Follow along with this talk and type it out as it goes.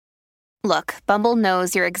Look, Bumble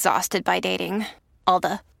knows you're exhausted by dating. All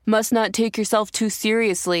the must not take yourself too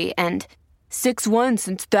seriously and 6'1"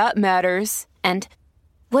 since that matters. And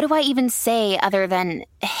what do I even say other than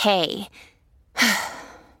hey?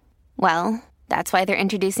 Well, that's why they're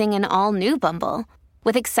introducing an all-new Bumble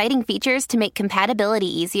with exciting features to make compatibility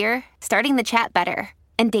easier, starting the chat better,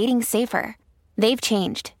 and dating safer. They've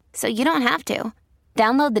changed, so you don't have to.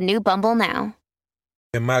 Download the new Bumble now.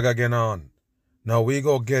 Hey, Mag again on. Now we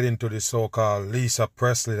go get into the so-called Lisa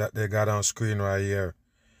Presley that they got on screen right here.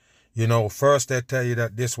 You know, first they tell you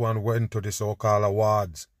that this one went to the so-called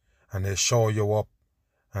awards, and they show you up.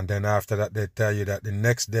 And then after that they tell you that the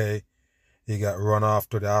next day he got run off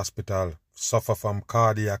to the hospital, suffer from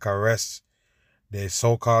cardiac arrest. They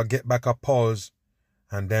so-called get back a pulse,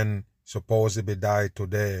 and then supposedly died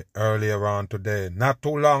today, earlier on today. Not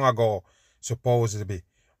too long ago, supposedly.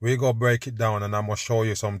 We go break it down, and I'm going to show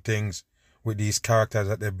you some things with these characters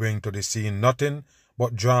that they bring to the scene. Nothing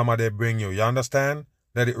but drama they bring you. You understand?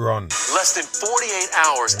 Let it run. Less than 48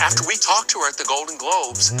 hours after we talked to her at the Golden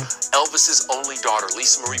Globes, Elvis's only daughter,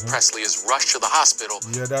 Lisa Marie Presley, is rushed to the hospital.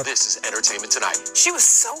 This is Entertainment Tonight. She was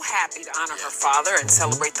so happy to honor her father and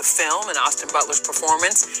celebrate the film and Austin Butler's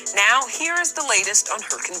performance. Now, here is the latest on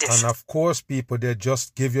her condition. And of course, people, they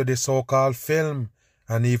just give you the so-called film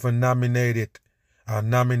and even nominate it. And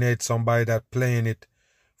nominate somebody that playing it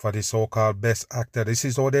for the so-called best actor. This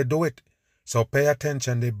is how they do it. So pay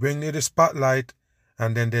attention. They bring you the spotlight,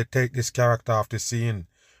 and then they take this character off the scene,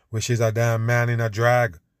 which is a damn man in a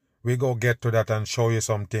drag. We go get to that and show you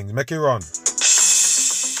some things. Make it run.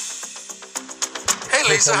 Hey,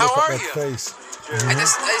 Lisa, how are you? Face. I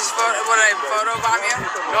just photobomb you?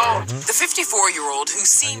 No. The 54-year-old who And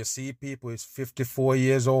seemed... you see, people, is 54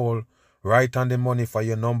 years old, right on the money for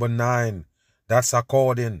your number 9. That's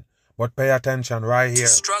according. But pay attention right here.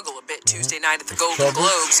 struggle a bit Tuesday night at the Golden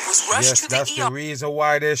Globes was rushed to the That's ER. the reason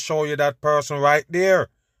why they show you that person right there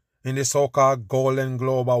in the so-called Golden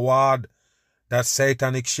Globe Award. That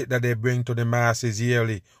satanic shit that they bring to the masses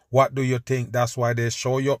yearly. What do you think? That's why they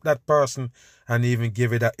show you up that person and even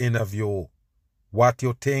give it an interview. What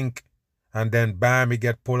you think? And then bam, he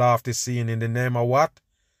get pulled off the scene in the name of what?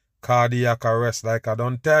 Cardiac arrest. Like I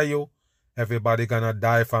don't tell you. Everybody gonna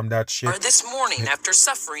die from that shit. This morning after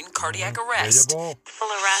suffering cardiac arrest. There you go. Full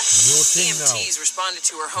arrest. New thing EMTs responded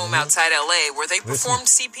to her home outside LA where they performed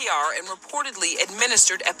CPR and reportedly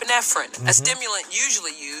administered epinephrine, a stimulant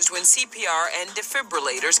usually used when CPR and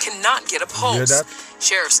defibrillators cannot get a pulse. You hear that?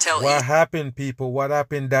 Sheriffs tell What happened, people? What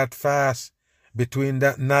happened that fast between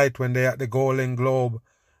that night when they at the Golden Globe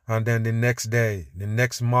and then the next day, the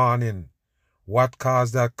next morning? What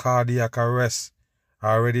caused that cardiac arrest?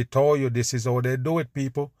 I already told you this is how they do it,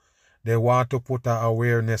 people. They want to put an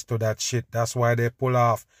awareness to that shit. That's why they pull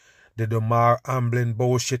off the Damar Hamlin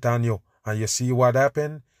bullshit on you. And you see what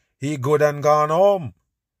happened? He good and gone home.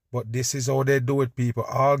 But this is how they do it, people.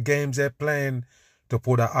 All games they're playing to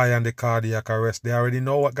put an eye on the cardiac arrest. They already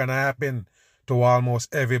know what's going to happen to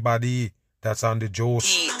almost everybody that's on the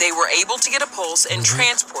juice. They were able to get a pulse and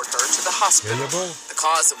transport her to the hospital. There you go. The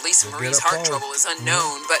cause of Lisa Marie's heart trouble is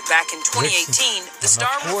unknown, but back in 2018, the star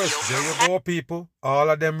revealed there you go, people. All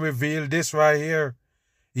of them revealed this right here.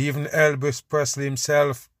 Even Elvis Presley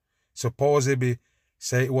himself supposedly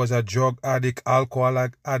say it was a drug addict, alcohol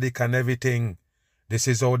addict, and everything. This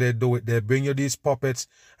is how they do it. They bring you these puppets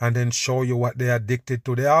and then show you what they're addicted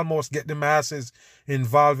to. They almost get the masses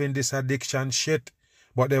involved in this addiction shit.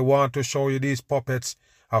 But they want to show you these puppets.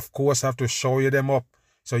 Of course, have to show you them up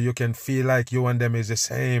so you can feel like you and them is the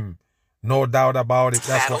same. No doubt about it.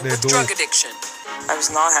 That's what they do. Drug addiction. I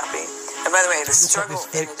was not happy. And by the way, the struggle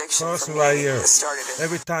in addiction person for right me here. started it.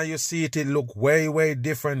 Every time you see it, it look way, way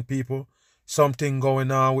different, people. Something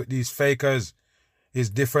going on with these fakers. Is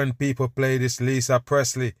different people play this Lisa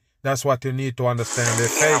Presley. That's what you need to understand. They're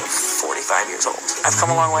fake. 45 years old. I've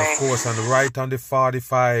come a long way. Of course, and right on the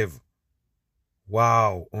 45.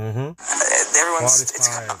 Wow. Everyone's,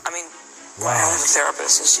 45. I mean, Wow. I have a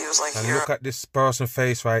therapist, and she was like, And look at this person's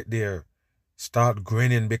face right there. Start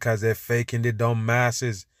grinning because they're faking the dumb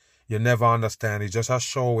masses. You never understand. It's just a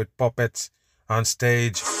show with puppets on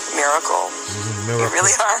stage. Miracle. Miracle. You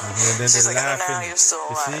really are. And then She's they're like, laughing. oh, no, you're still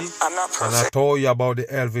alive. You see? I'm not And I perfect. told you about the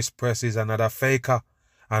Elvis Presley's another faker.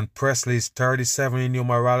 And Presley's 37 in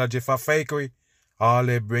numerology for fakery. All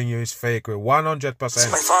they bring you is fakery. 100%.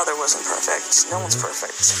 My father wasn't perfect. No one's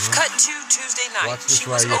perfect. Cut to Tuesday night. Watch this She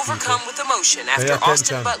was right here, overcome people. with emotion Pay after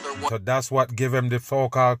Austin attention. Butler won. So that's what gave him the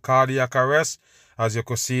so-called cardiac arrest. As you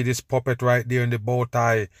could see this puppet right there in the bow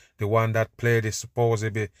tie, the one that played the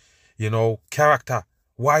supposedly, character.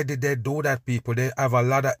 Why did they do that, people? They have a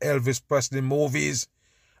lot of Elvis Presley movies.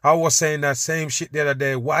 I was saying that same shit the other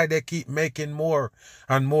day. Why they keep making more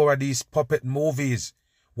and more of these puppet movies?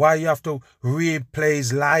 Why you have to replay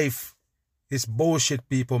his life? It's bullshit,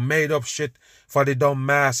 people. Made up shit for the dumb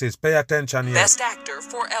masses. Pay attention here. Best actor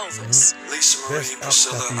for Elvis. Lisa Marie,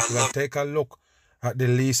 Priscilla, People. I love. Take a look at the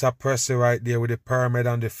Lisa Presley right there with the pyramid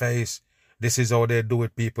on the face. This is how they do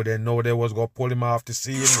it, people. They know they was going to pull him off the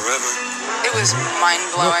scene. Forever. It was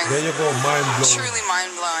mind-blowing. Look, there you go, mind-blowing. Truly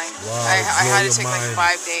mind-blowing. Wow, I had blow to take your like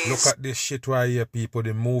mind. 5 days. Look at this shit right here, people.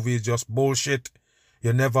 The movie is just bullshit.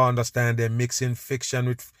 You never understand. They're mixing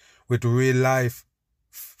fiction with real life.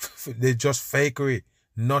 They just fakery.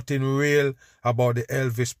 Nothing real about the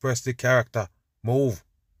Elvis Presley character. Move.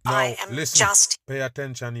 Now, listen. Pay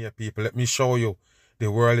attention here, people. Let me show you.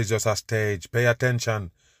 The world is just a stage. Pay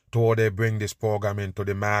attention to how they bring this program into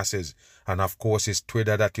the masses. And of course, it's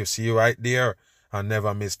Twitter that you see right there. And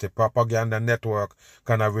never miss the propaganda network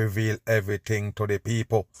gonna reveal everything to the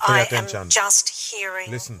people. Pay attention. I am just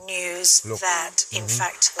hearing news that, in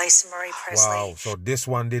fact, Lisa Marie Presley. Wow, so this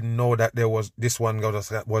one didn't know that this one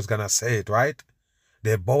was gonna say it, right?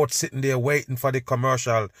 They're both sitting there waiting for the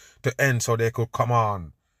commercial to end so they could come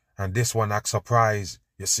on. And this one act surprised.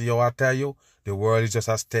 You see how I tell you? The world is just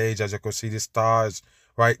a stage, as you can see the stars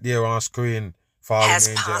right there on screen. Has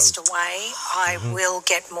passed away. I will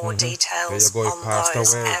get more details on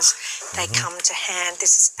those as they come to hand.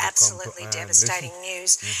 This is absolutely devastating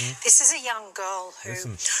news. This is a young girl who,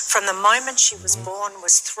 from the moment she was born,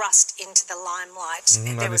 was thrust into the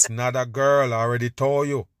limelight. And it's not a girl, I already told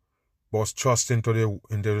you, was thrust into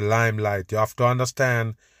the limelight. You have to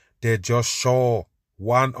understand, they just show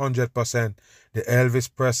 100% the Elvis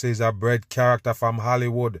Presley is a bred character from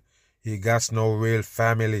Hollywood. He got no real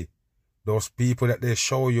family. Those people that they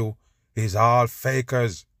show you is all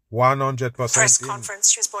fakers. 100%. Press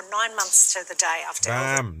conference. She was born 9 months to the day after.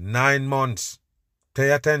 Bam, 9 months.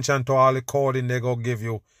 Pay attention to all the coding they go give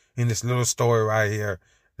you in this little story right here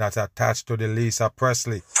that's attached to the Lisa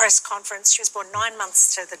Presley. Press conference. She was born 9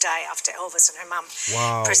 months to the day after Elvis and her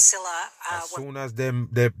mum, Priscilla. As soon as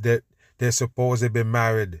they're supposed to be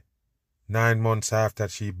married, 9 months after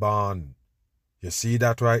she born. You see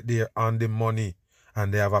that right there on the money.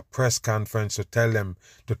 And they have a press conference to tell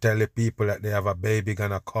the people that they have a baby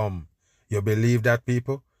gonna come. You believe that,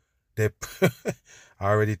 people? They I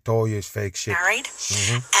already told you it's fake shit. Married,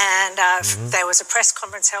 and there was a press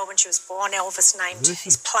conference held when she was born. Elvis named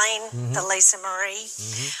his plane the Lisa Marie.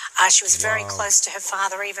 She was very close to her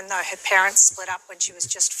father, even though her parents split up when she was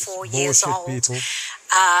just 4 years old. People.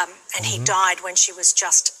 And he died when she was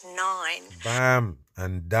just 9. Bam,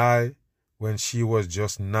 and died when she was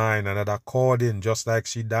just 9, and had a coding just like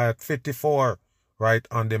she died at 54, right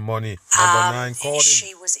on the money. Number 9 coding.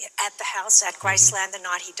 She was at the house at Graceland the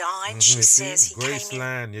night he died. She says he came in.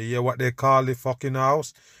 Graceland. You hear what they call the fucking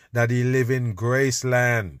house? That he live in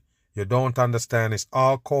Graceland. You don't understand. It's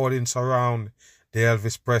all coding surround the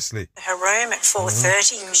Elvis Presley. Her room at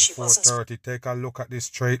 4:30. She wasn't. 4:30. Take a look at this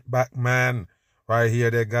straight back man. Right here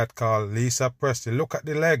they got called Lisa Presley. Look at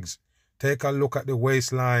the legs. Take a look at the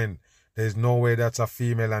waistline. There's no way that's a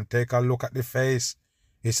female. And take a look at the face.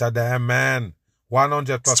 It's a damn man.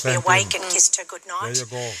 100%. To be awake and kissed her goodnight. There you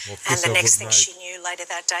go. And the next thing she knew later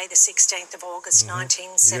that day, the 16th of August,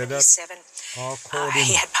 1977,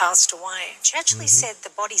 he had passed away. She actually said the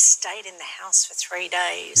body stayed in the house for 3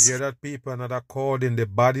 days. You hear that, people? Another coding. The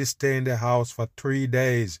body stayed in the house for 3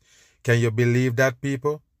 days. Can you believe that,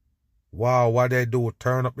 people? Wow, what they do?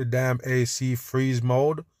 Turn up the damn AC freeze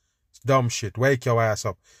mode? It's dumb shit. Wake your ass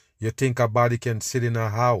up. You think a body can sit in a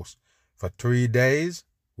house for 3 days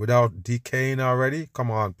without decaying already?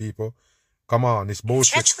 Come on, people. Come on, it's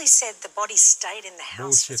bullshit. She actually said the body stayed in the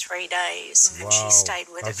house for 3 days. And she stayed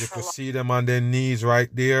with it for a long time. As you could see them on their knees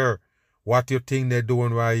right there. What you think they're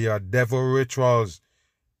doing right here? Devil rituals.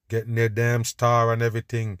 Getting their damn star and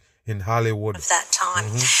everything in Hollywood. Of that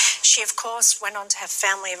time. She, of course, went on to have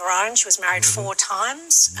family of her own. She was married 4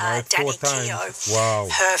 times. Danny Keogh,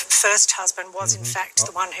 her first husband, was in fact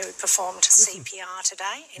the one who performed CPR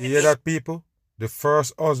today. You hear that, people? The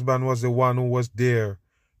first husband was the one who was there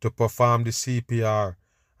to perform the CPR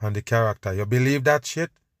and the character. You believe that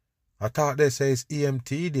shit? I thought they say it's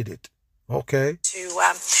EMT did it. Okay.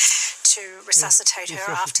 To resuscitate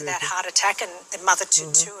her after that heart attack, and the mother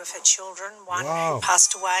to 2 of her children. One who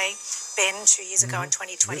passed away, Ben, 2 years ago in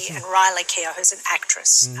 2020, and Riley Keogh, who's an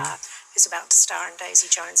actress who's about to star in Daisy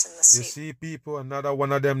Jones and the Six. You see, people, another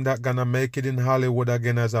one of them that gonna make it in Hollywood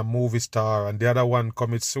again as a movie star, and the other one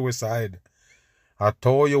commit suicide. I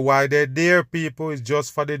told you why they're there, people. It's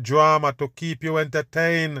just for the drama, to keep you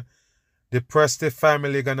entertained. The Presley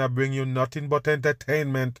family gonna bring you nothing but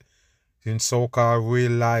entertainment. in so-called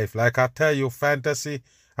real life. Like I tell you, fantasy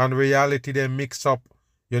and reality, they mix up.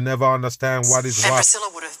 You never understand what is and what. Priscilla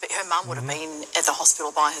her mum would have been at the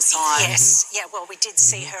hospital by her side. Yes, yeah, well, we did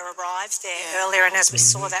see her arrive there earlier, and as we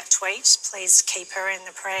saw that tweet, please keep her in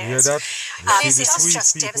the prayers. Yeah, This is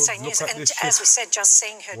just devastating news, and as we said, just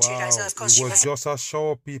seeing her 2 days ago, of course, it was just a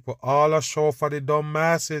show, people. All a show for the dumb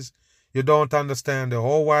masses. You don't understand. The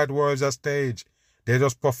whole wide world's a stage. They're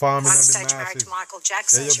just performing one on the stage masses. married to Michael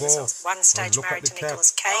Jackson. There you She go. was one stage married to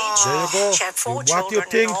Nicolas Cage. There you go. She had 4 What children. you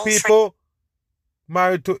think, and all people?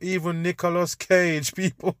 Married to even Nicolas Cage,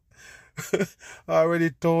 people. I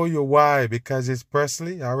already told you why. Because it's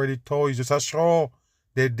Presley. I already told you. It's just a show.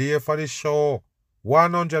 They're there for the show.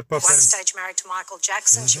 100%. One stage married to Michael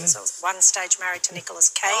Jackson. She was one stage married to Nicolas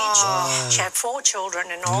Cage. She had 4 children,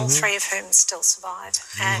 and all 3 of whom still survive.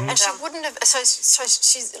 And she wouldn't have. So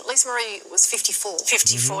she's Lisa Marie was 54.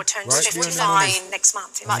 54 turns Right, 55 next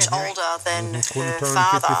month. Much February. older than Couldn't her turn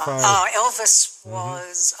father. 55. Oh, Elvis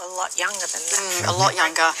was a lot younger than that. A lot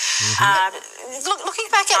younger. Looking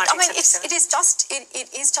back at, I mean, 1977.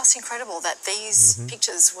 it is just incredible that these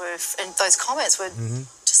pictures were and those comments were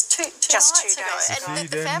just two Just nights 2 ago. days And See,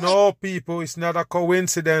 the they family. know, people. It's not a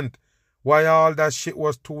coincidence. Why all that shit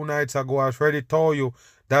was 2 nights ago. I already told you.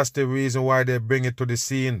 That's the reason why they bring it to the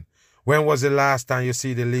scene. When was the last time you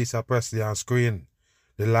see the Lisa Presley on screen?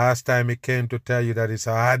 The last time it came to tell you that it's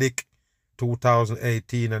a addict,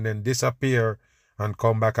 2018, and then disappear and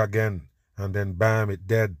come back again. And then bam, it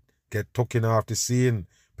dead. Get taken off the scene.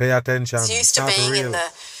 Pay attention. It's used to Not being real.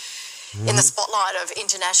 in the spotlight of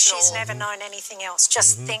international. She's never known anything else.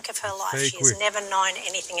 Just think of her life. Fake She has with. never known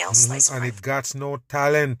anything else. Lisa And Marie. it got no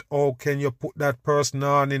talent. Oh, can you put that person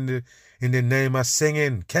on in the name of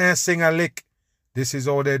singing? Can't sing a lick. This is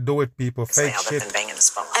how they do it, people. Fake Other shit. than being in the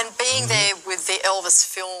spotlight. And being there with the Elvis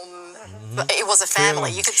film, it was a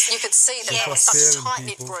family. Film. You could see that Yes. it was such a Film, tight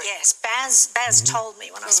knit people. group. Yes, Baz told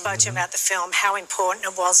me when I spoke to him about the film how important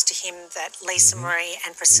it was to him that Lisa Marie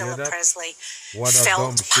and Priscilla that? Presley What a dumb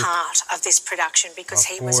felt shit. part of this production because Of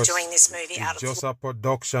he was course, doing this movie out It's of just a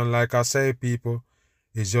production, like I say, people.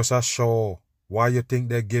 It's just a show. Why you think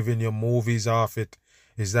they're giving you movies off it?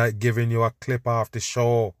 It's like giving you a clip off the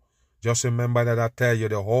show. Just remember that I tell you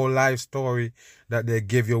the whole life story that they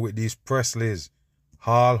give you with these Presleys.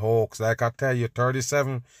 All hoax. Like I tell you,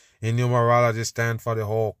 37 in numerology stand for the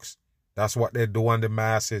hoax. That's what they do on the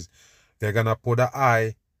masses. They're going to put an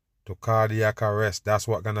eye to cardiac arrest. That's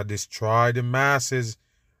what's going to destroy the masses.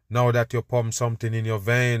 Now that you pump something in your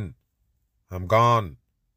vein, I'm gone.